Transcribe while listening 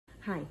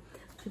Hi,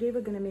 today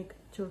we're gonna make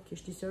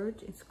Turkish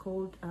dessert. It's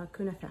called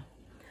kunefe.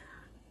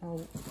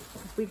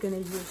 We're gonna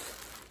use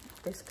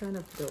this kind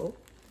of dough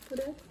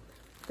today.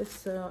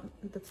 That's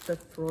the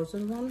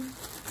frozen one,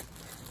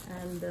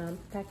 and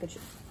package.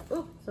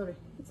 Oh, sorry,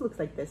 it looks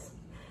like this.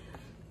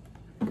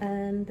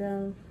 And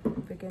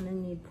we're gonna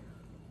need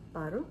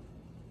butter,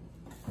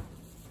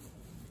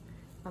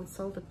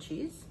 unsalted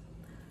cheese.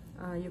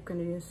 You can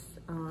use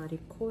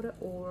ricotta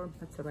or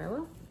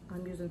mozzarella.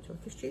 I'm using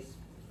Turkish cheese.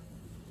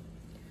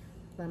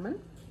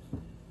 Lemon,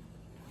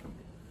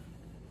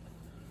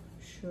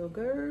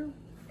 sugar,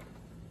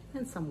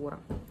 and some water.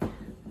 All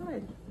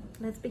right,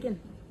 let's begin.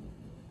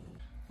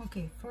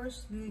 Okay,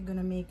 first we're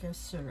gonna make a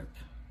syrup.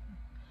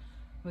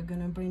 We're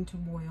gonna bring to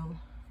boil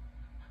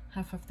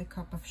half of the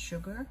cup of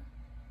sugar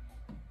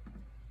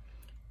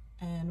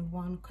and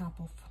 1 cup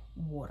of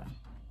water.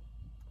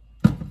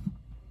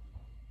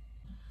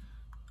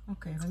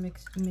 Okay, we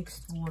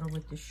mixed water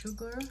with the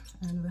sugar,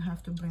 and we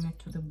have to bring it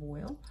to the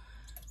boil.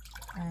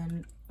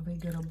 And we're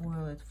gonna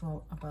boil it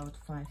for about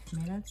 5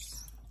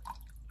 minutes.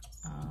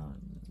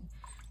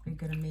 We're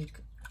gonna make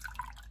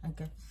like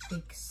a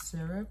thick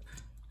syrup.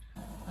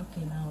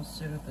 Okay, now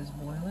syrup is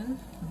boiling.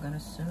 We're gonna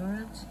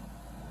stir it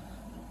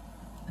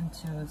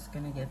until it's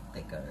gonna get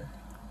thicker.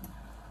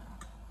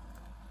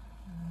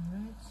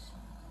 Alright.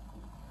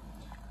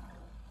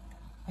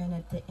 And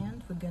at the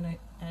end, we're gonna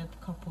add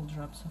a couple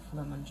drops of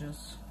lemon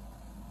juice.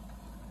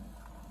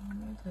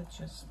 Alright, let's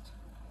just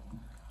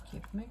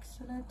keep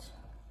mixing it.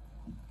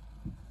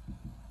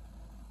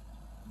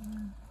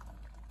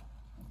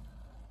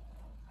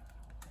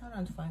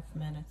 Around 5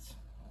 minutes.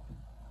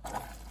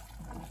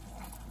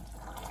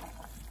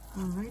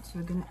 Alright, so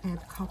we're gonna add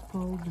a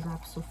couple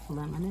drops of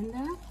lemon in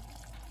there.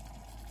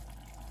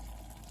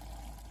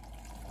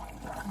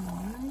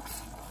 Alright,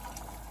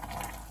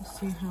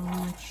 see how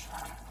much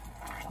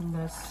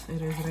less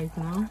it is right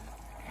now.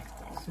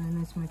 So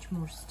then it's much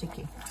more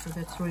sticky. So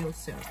that's real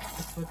syrup.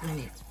 That's what we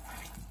need.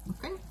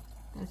 Okay,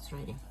 that's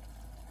ready.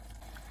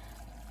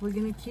 We're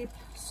gonna keep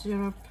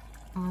syrup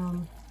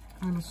on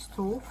a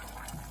stove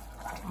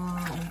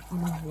on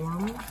a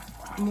warm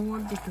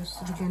mode, because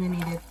we're gonna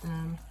need it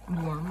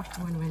warm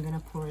when we're gonna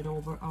pour it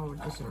over our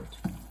dessert.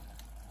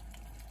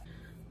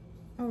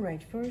 All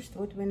right, first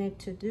what we need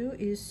to do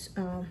is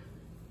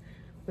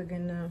we're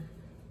gonna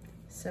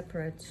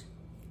separate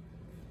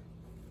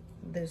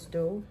this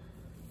dough,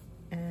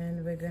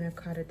 and we're gonna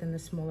cut it into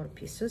smaller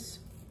pieces.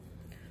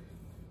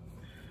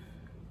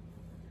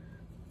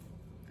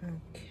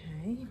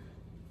 Okay,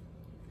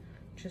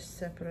 just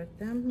separate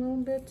them a little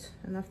bit,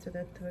 and after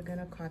that we're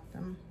gonna cut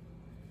them.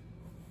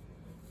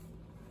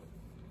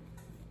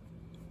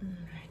 All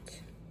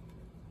right,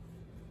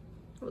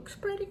 looks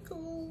pretty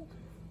cool.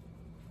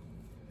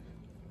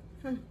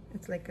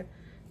 It's like a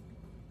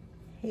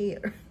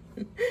hair.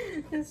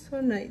 That's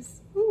so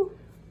nice. Ooh,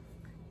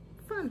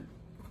 fun.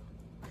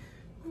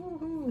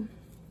 Woohoo.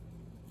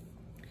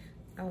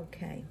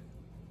 Okay,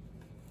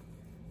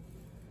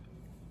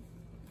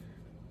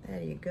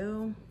 there you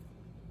go.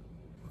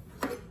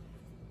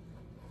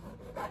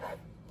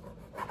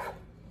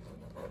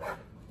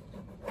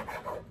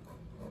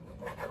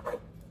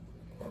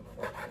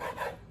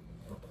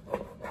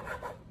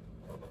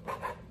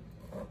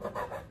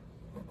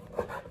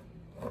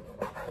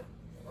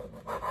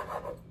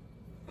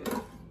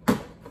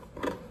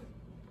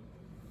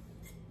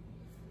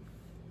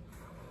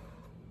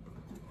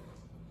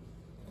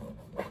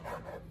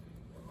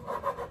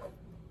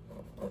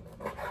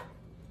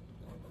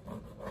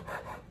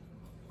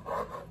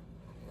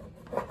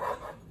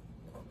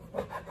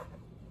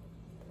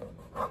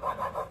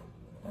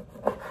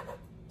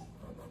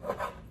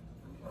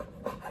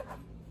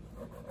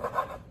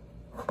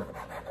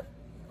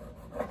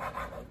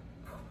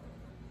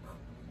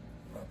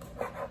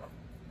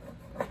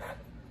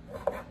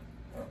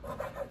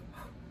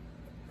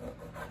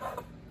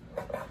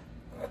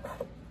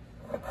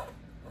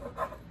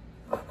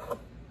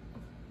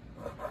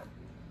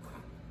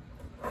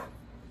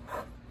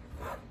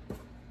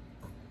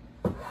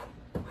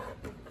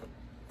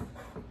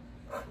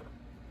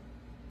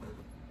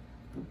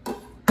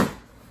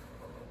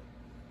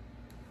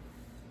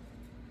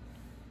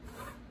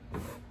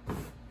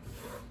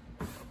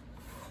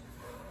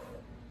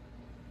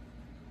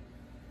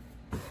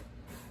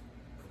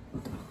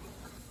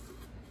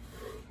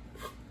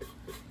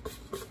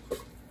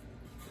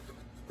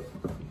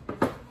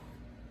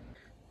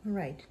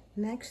 Right,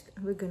 next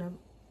we're gonna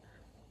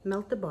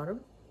melt the butter,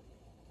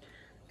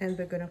 and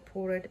we're gonna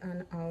pour it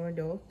on our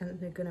dough, and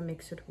we're gonna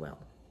mix it well.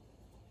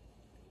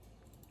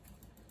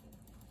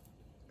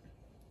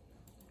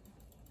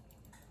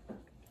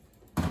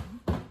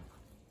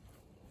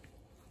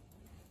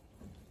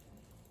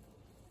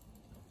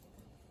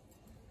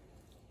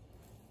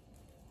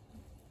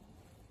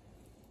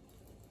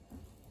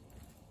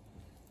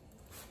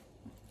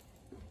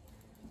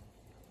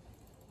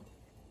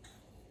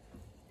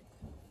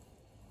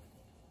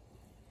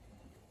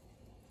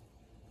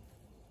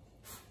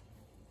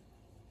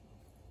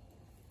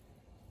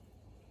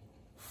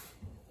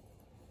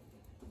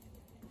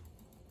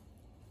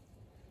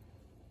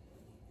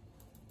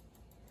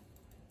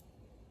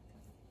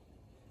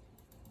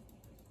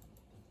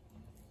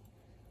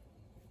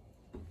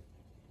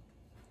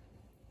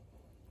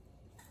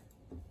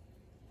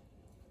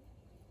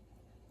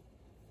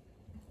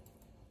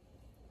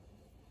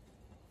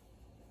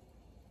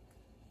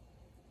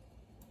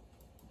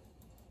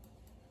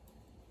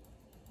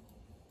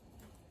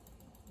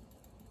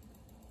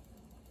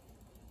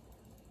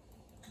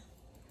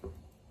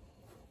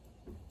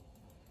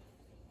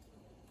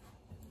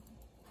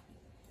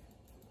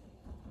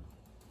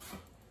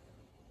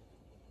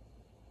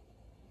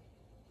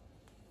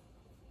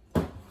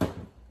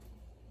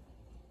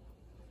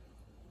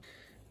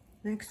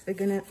 Next, we're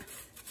gonna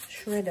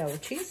shred our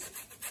cheese.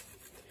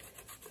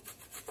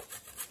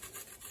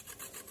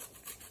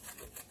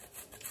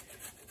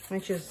 My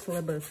cheese is a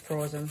little bit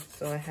frozen,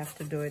 so I have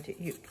to do it.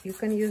 You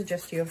can use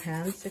just your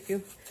hands if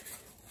you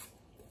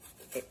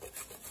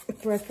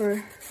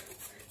prefer.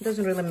 It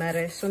doesn't really matter.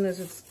 As soon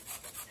as it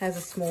has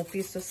a small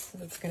pieces,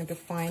 it's gonna be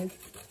fine.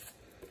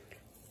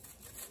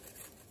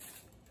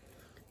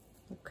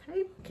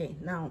 Okay,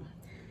 now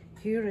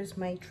here is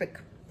my trick.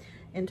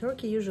 In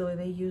Turkey, usually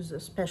they use a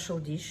special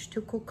dish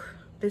to cook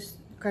this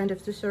kind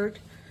of dessert,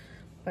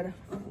 but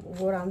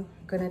what I'm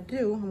gonna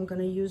do, I'm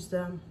gonna use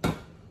the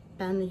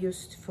pan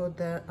used for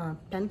the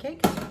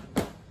pancakes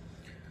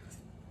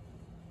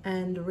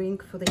and ring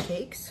for the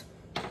cakes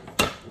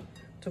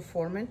to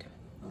form it,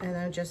 and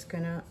I'm just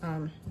gonna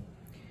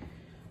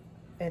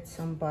add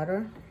some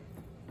butter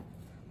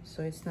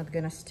so it's not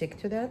gonna stick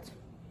to that.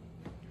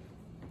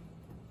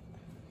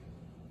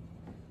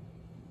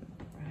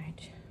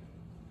 Right,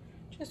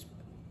 just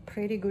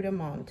pretty good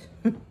amount.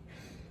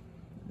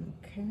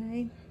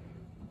 Okay,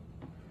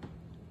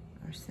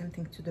 or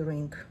something to the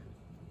ring,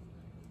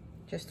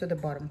 just to the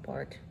bottom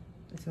part.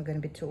 It's not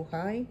going to be too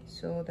high,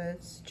 so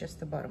that's just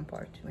the bottom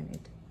part we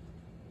need.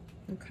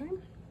 Okay,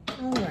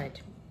 all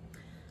right,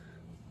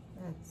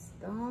 that's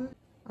done.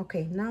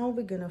 Okay, now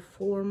we're gonna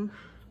form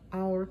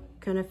our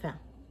kunefe.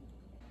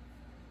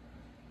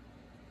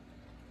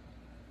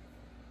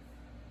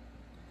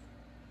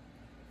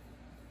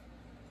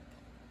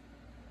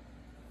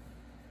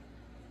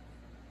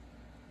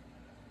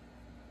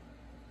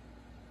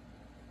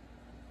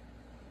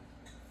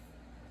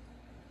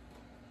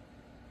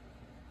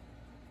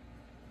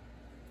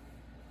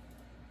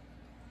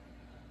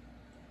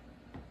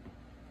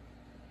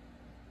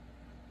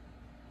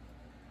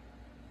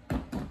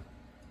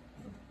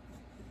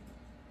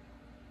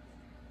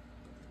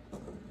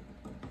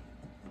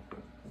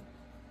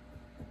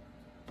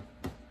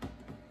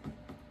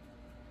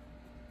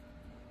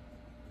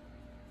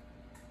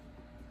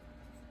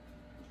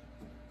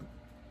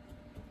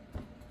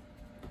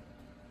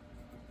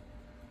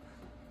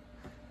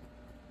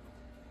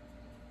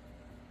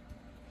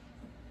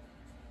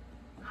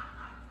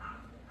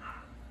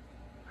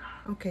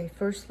 Okay,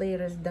 first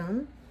layer is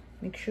done.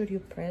 Make sure you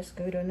press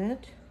good on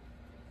it.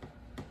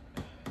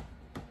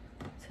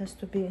 It has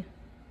to be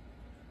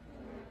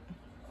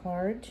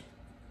hard.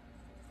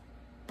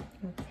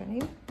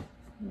 Okay,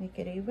 make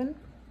it even.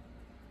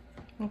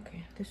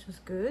 Okay, this is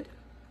good.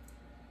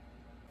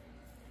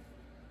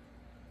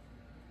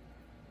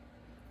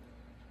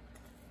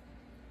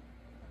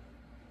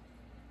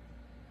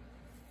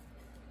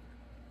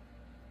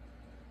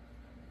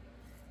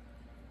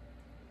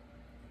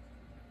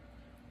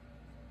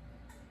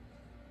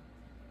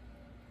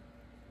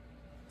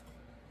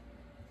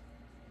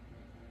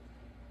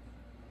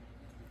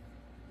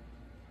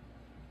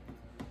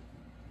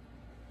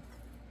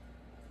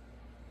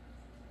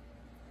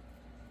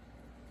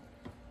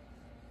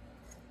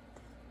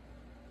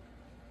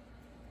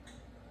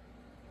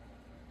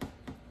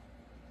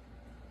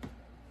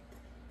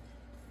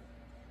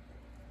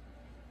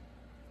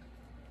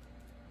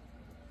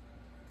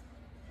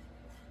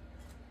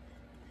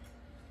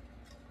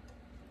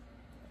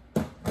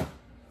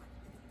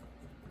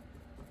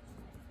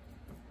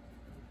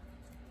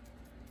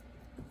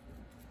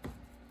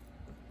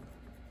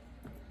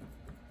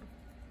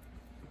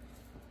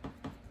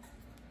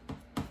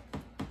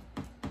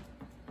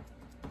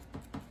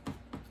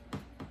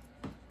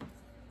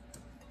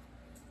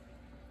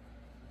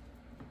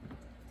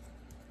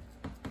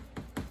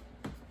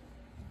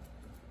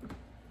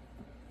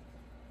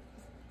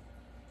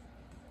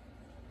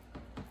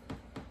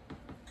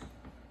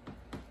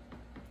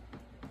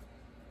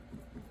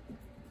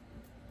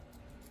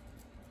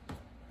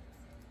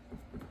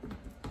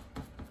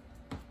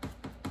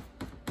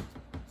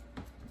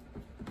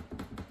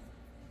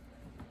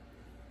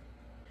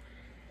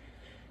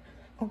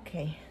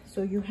 Okay,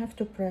 so you have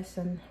to press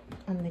on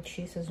the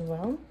cheese as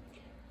well,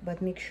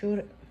 but make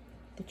sure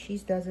the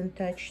cheese doesn't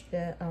touch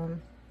the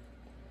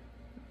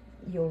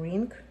your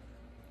ring.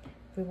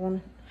 We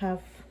won't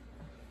have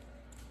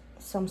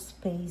some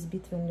space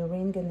between the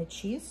ring and the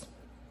cheese,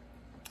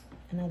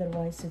 and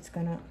otherwise it's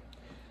gonna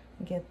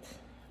get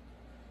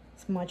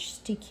much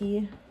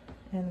sticky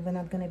and we're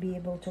not gonna be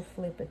able to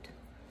flip it.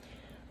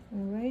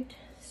 All right,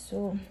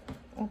 so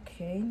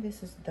okay,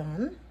 this is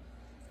done.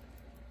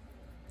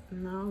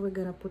 Now we're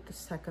gonna put the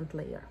second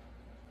layer.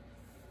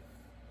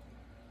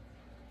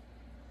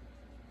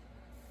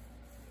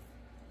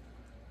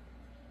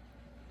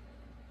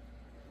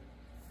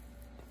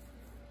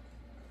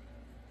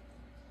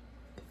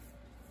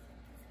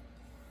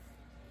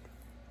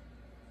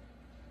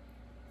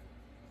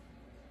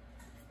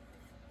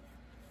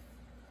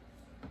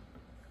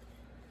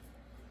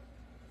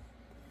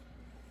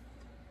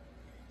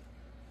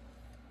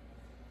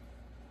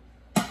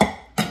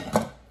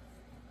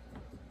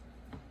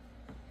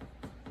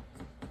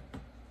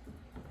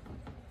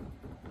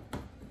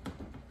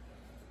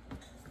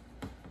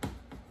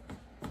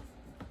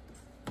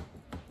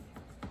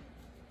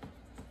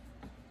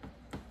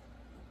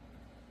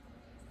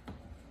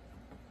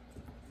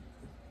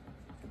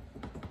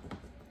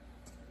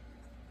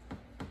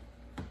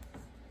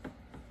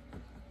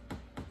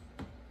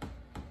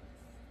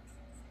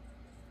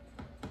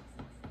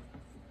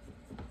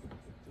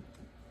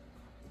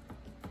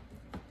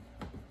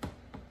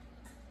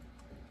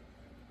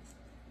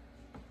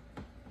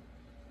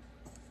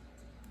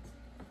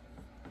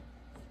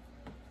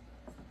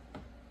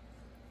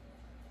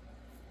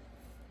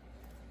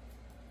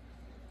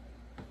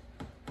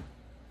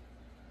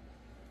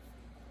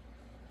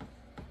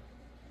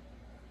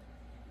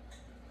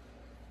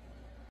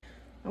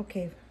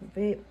 Okay,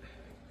 we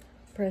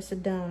press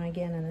it down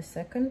again in the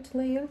second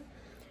layer.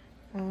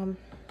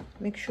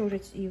 Make sure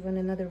it's even,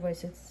 and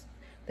otherwise it's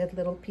that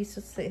little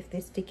pieces, if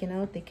they're sticking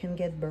out, they can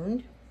get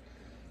burned.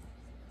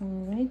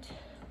 All right.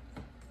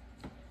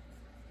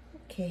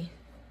 Okay,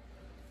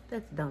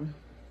 that's done.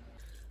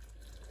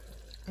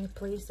 I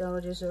placed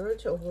our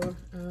dessert over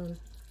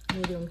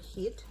medium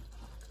heat,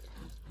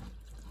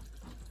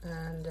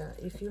 and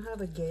if you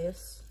have a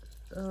gas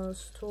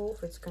stove,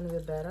 it's gonna be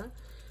better.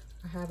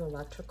 I have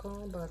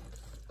electrical, but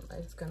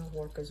it's gonna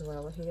work as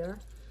well here.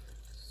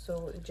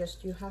 So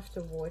just you have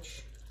to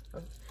watch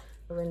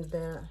when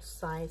the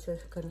sides are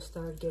gonna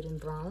start getting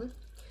brown.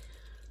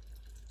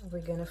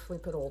 We're gonna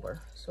flip it over.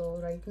 So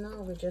right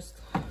now we just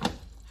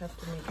have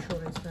to make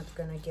sure it's not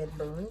gonna get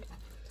burned.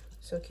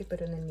 So keep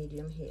it in a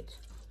medium heat.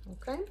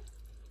 Okay.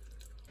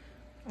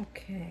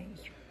 Okay.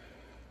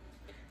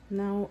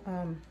 Now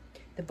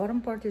the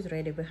bottom part is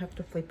ready. We have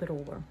to flip it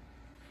over.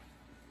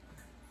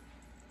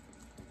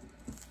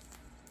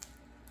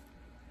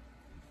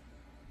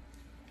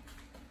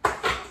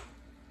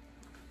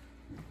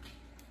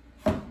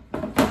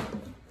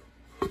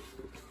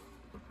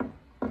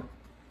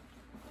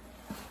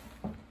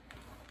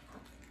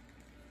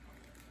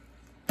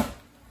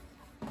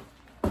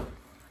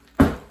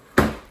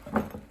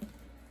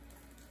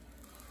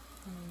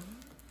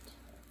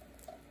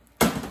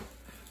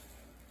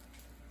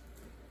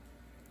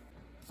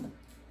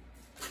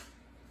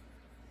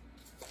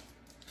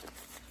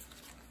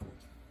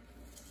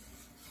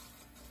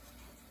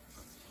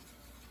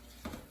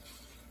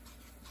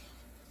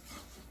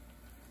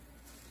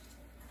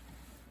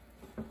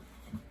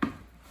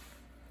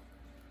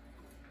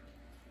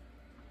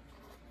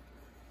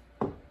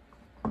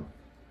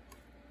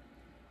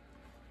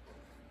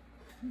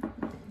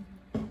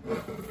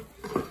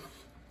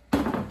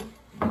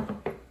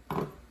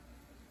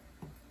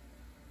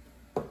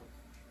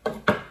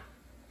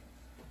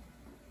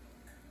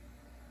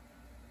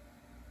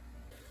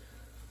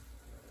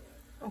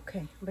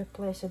 Okay, we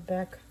place it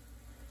back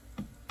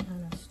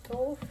on the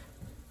stove.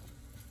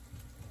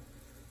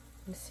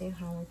 You see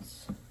how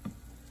it's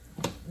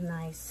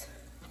nice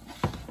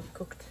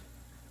cooked.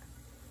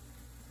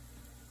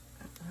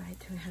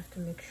 Alright, we have to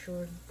make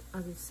sure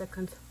the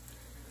second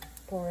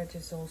part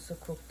is also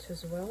cooked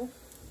as well.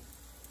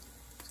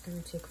 It's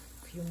going to take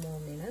a few more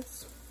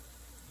minutes.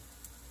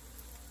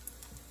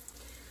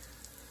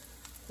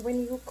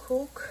 When you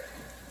cook,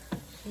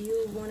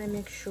 you want to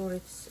make sure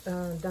it's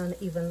done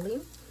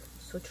evenly.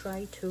 So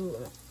try to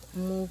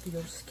move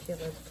your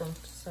skillet from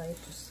side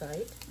to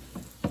side.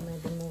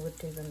 Maybe move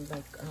it even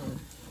like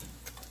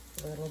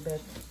a little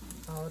bit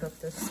out of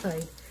the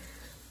side.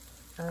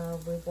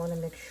 We want to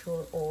make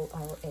sure all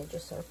our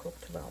edges are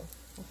cooked well.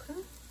 Okay?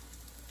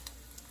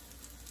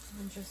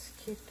 And just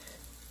keep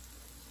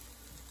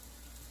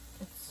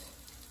it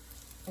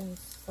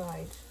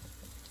inside.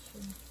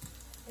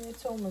 And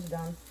it's almost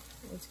done.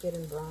 It's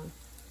getting brown.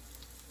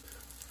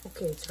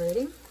 Okay, it's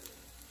ready.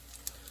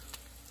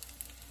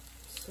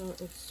 So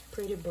it's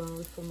pretty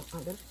brown from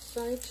other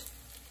side.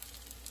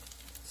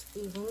 It's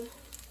even.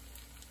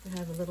 We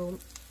have a little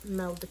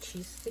melted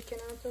cheese sticking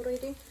out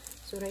already.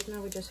 So right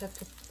now we just have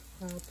to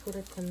put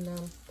it in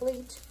the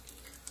plate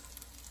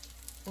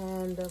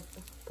and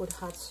put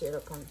hot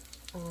syrup on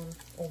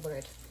over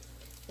it.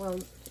 Well,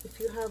 if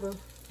you have a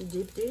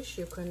deep dish,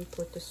 you can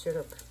put the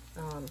syrup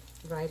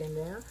right in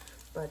there.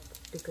 But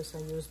because I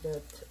use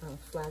that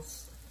flat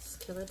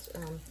skillet,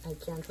 I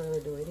can't really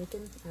do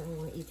anything. I don't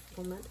want to eat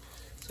from it.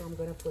 So I'm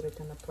going to put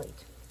it on a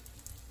plate.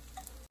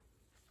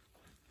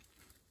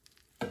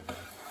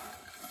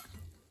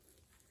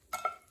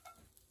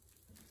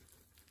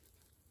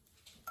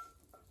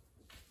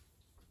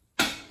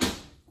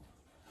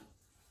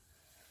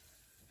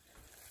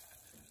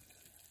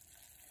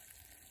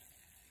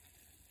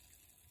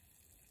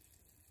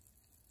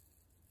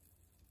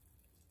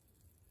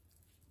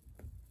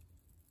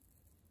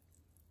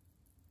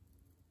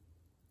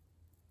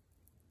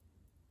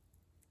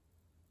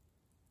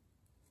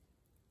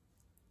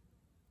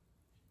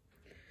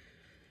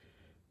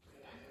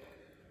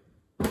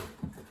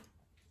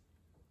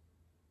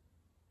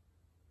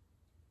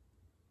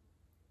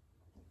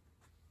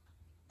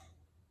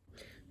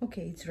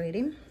 Okay, it's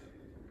ready.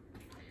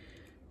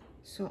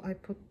 So I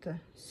put the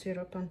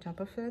syrup on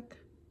top of it,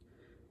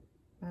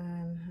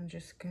 and I'm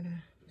just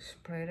gonna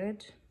spread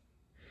it.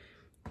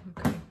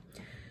 Okay,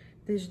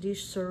 this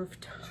dish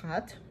served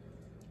hot,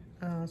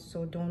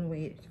 so don't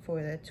wait for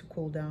it to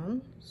cool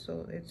down.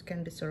 So it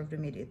can be served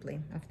immediately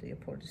after you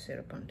pour the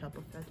syrup on top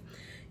of it.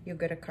 You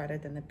gotta cut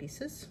it into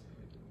pieces,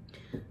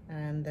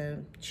 and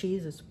the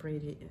cheese is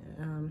pretty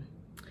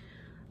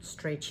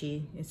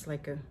stretchy. It's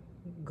like a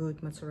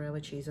good mozzarella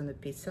cheese on the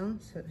pizza,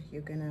 so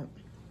you're gonna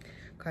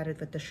cut it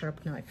with a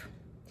sharp knife.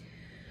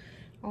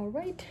 All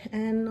right,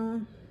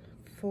 and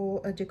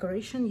for a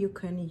decoration you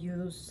can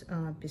use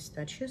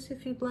pistachios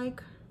if you'd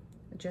like.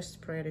 Just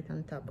spread it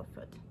on top of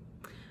it.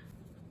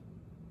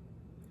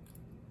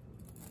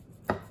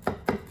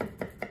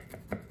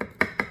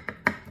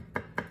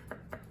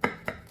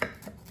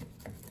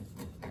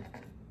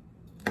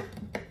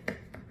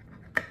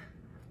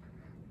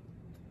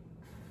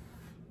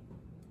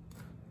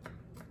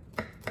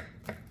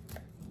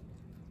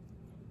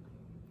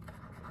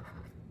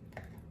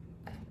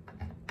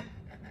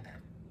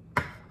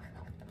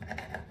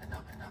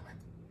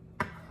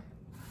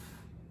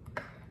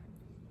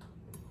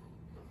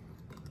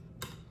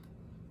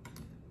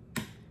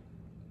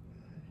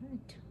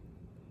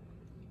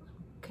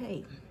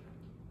 Okay,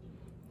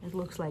 it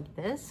looks like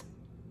this.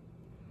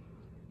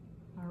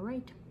 All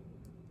right.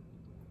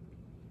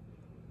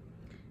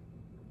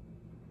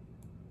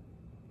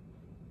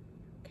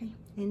 Okay,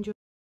 enjoy.